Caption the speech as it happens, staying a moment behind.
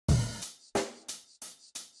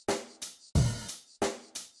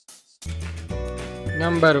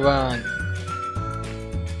Number 1.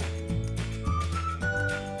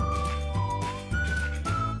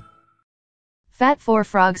 Fat 4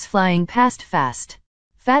 frogs flying past fast.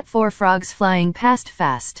 Fat 4 frogs flying past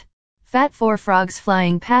fast. Fat 4 frogs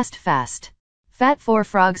flying past fast. Fat 4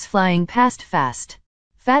 frogs flying past fast.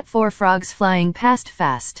 Fat 4 frogs flying past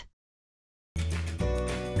fast.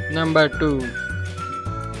 Number 2.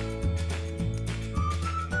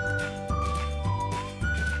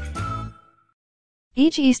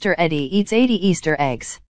 Each Easter Eddie eats 80 Easter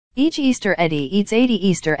eggs. Each Easter Eddie eats 80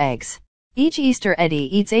 Easter eggs. Each Easter Eddie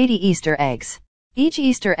eats 80 Easter eggs. Each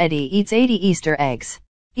Easter Eddie eats 80 Easter eggs.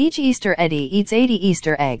 Each Easter Eddie eats 80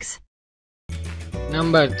 Easter eggs.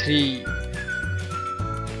 Number 3.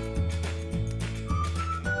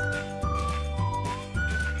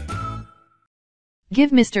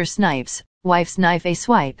 Give Mr. Snipes, wife's knife a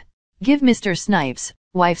swipe. Give Mr. Snipes,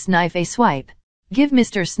 wife's knife a swipe. Give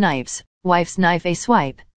Mr. Snipes, wife's knife a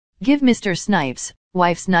swipe. Give Mr. Snipes,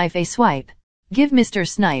 wife's knife a swipe. Give Mr.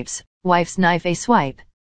 Snipes, wife's knife a swipe.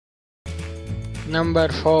 Number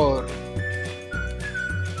 4.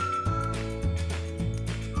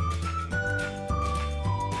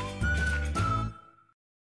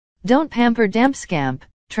 Don't pamper damp scamp,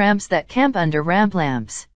 tramps that camp under ramp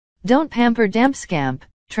lamps. Don't pamper damp scamp,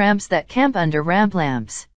 tramps that camp under ramp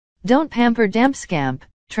lamps. Don't pamper damp scamp,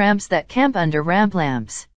 tramps that camp under ramp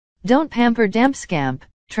lamps. Don't pamper damp scamp,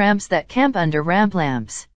 tramps that camp under ramp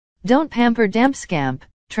lamps. Don't pamper damp scamp,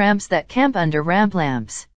 tramps that camp under ramp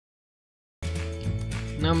lamps.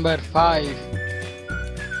 Number 5.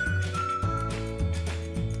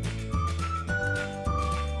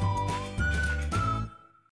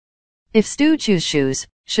 If Stu choose shoes,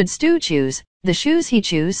 should Stu choose the shoes he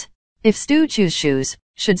choose? If Stu choose shoes,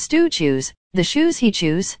 should Stu choose the shoes he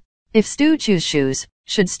choose? If Stu choose shoes,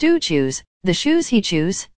 should Stu choose the shoes he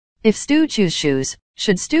choose? If Stu choose shoes,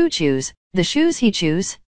 should Stu choose the shoes he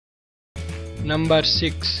choose? Number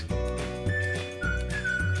 6.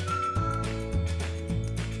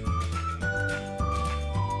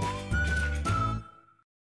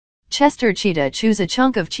 Chester Cheetah choose a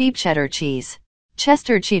chunk of cheap cheddar cheese.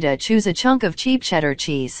 Chester Cheetah choose a chunk of cheap cheddar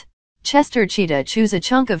cheese. Chester Cheetah choose a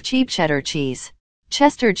chunk of cheap cheddar cheese.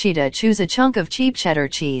 Chester Cheetah choose a chunk of cheap cheddar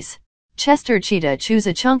cheese. Chester Cheetah choose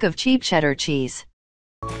a chunk of cheap cheddar cheese.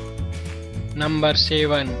 Number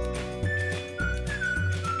 7.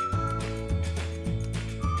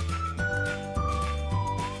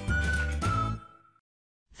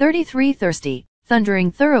 "33 thirsty,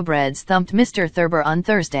 thundering thoroughbreds thumped Mr. Thurber on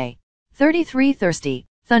Thursday. 33 thirsty,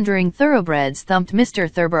 thundering thoroughbreds thumped Mr.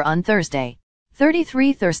 Thurber on Thursday.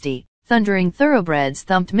 33 thirsty, thundering thoroughbreds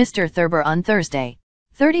thumped Mr. Thurber on Thursday.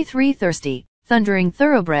 33 thirsty, thundering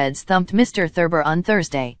thoroughbreds thumped Mr. Thurber on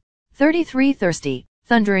Thursday. 33 thirsty,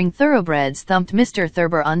 thundering thoroughbreds thumped Mr.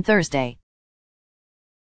 Thurber on Thursday.